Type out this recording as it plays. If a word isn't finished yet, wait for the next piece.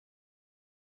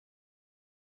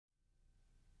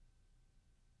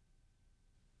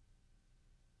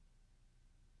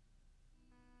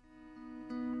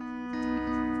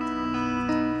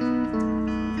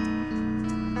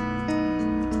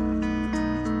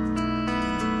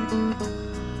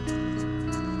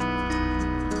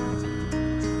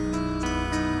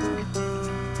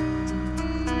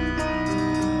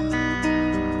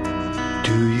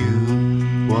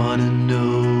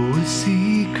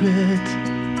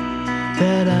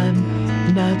that I'm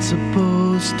not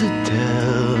supposed to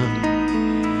tell.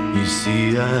 You see,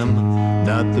 I'm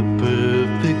not the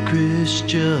perfect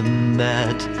Christian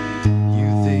that you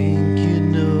think you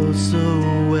know so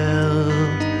well.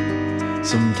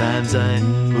 Sometimes I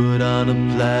put on a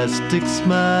plastic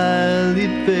smiley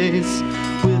face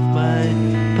with my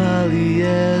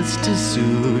polyester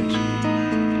suit.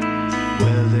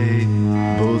 Well, they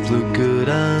both look good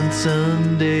on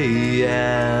Sunday.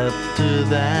 After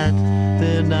that,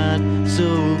 they're not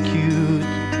so cute.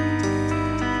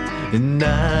 And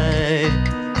I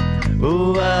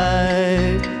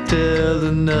tell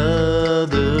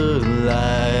another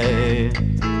lie,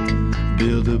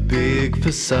 build a big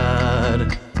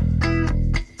facade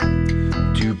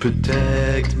to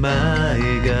protect my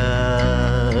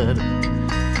God.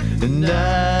 And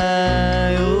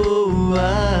I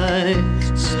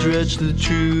stretch the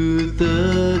truth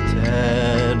a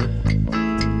tad.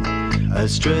 I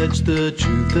stretch the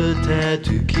truth a tad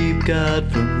to keep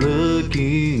God from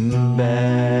looking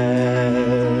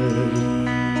bad.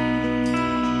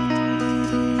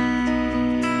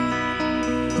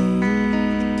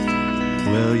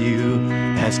 Well, you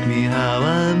ask me how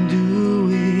I'm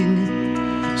doing,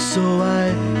 so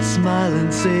I smile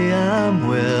and say I'm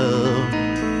well,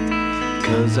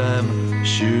 'cause I'm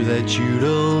sure that you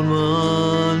don't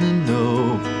wanna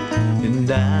know, and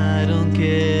I don't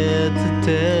care to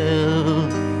tell.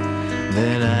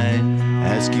 Then I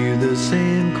ask you the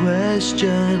same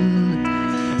question,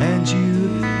 and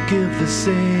you give the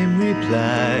same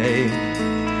reply,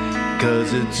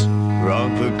 'cause it's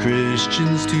wrong for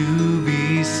Christians to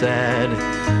be sad,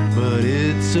 but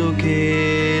it's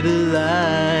okay to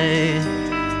lie.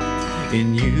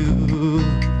 And you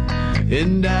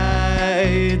and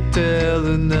I tell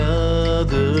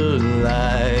another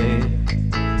lie,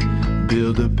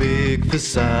 build a big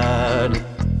facade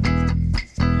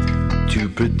to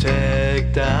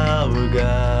protect our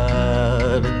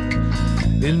God.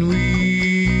 And we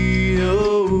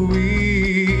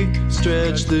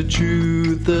stretch the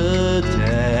truth a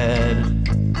tad.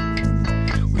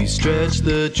 We stretch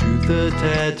the truth a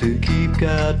tad to keep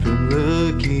God from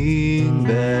looking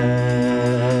bad.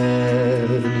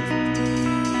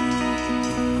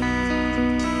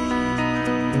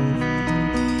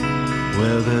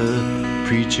 Well, the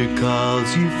preacher calls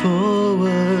you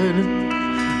forward,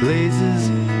 lays his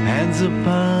hands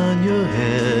upon your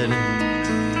head.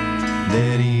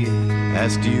 Then he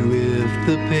asked you if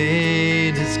the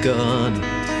pain is gone,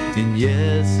 and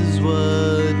yes is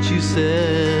what you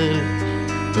said.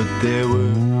 But there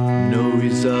were no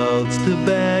results to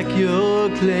back your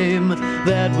claim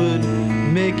that would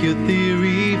make your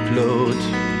theory float.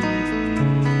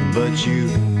 But you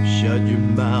shut your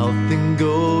mouth and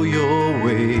go your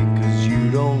way, 'cause you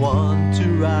don't want to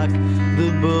rock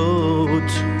the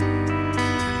boat.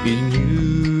 And you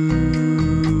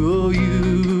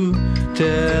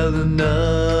tell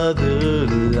another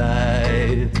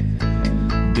lie,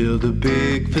 build a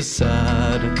big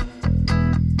facade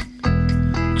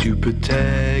to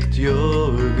protect your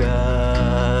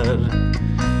God.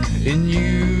 And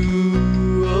you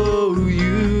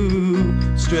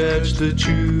stretch the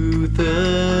truth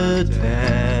a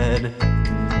tad.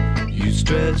 You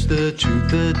stretch the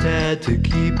truth a tad to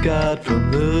keep God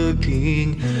from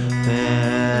looking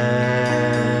bad.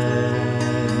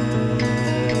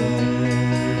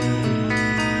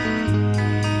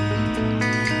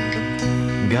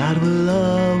 God will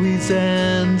always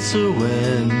answer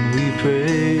when we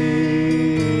pray,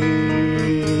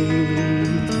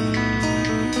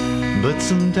 but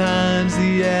sometimes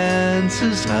the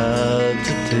answer's hard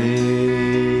to take.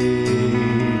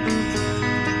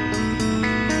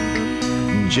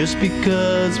 Just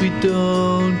because we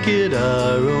don't get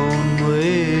our own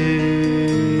way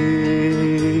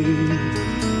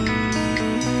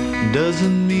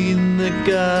doesn't mean that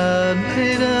God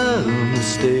made a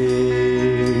mistake.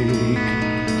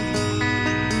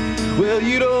 Well,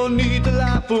 you don't need to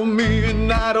lie for me,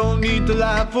 and I don't need to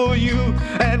lie for you,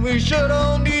 and we sure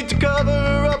don't need to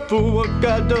cover up for what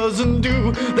God doesn't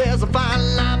do. There's a fine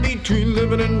line between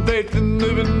living in faith and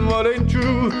living what ain't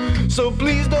true. So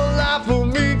please don't lie for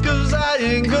me, 'cause I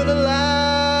ain't gonna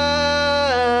lie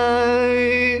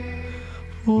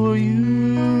for you.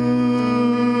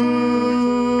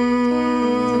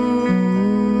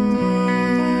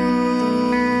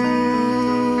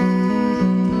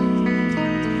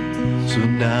 So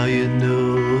now you know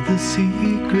the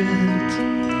secret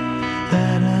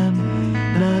that I'm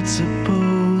not supposed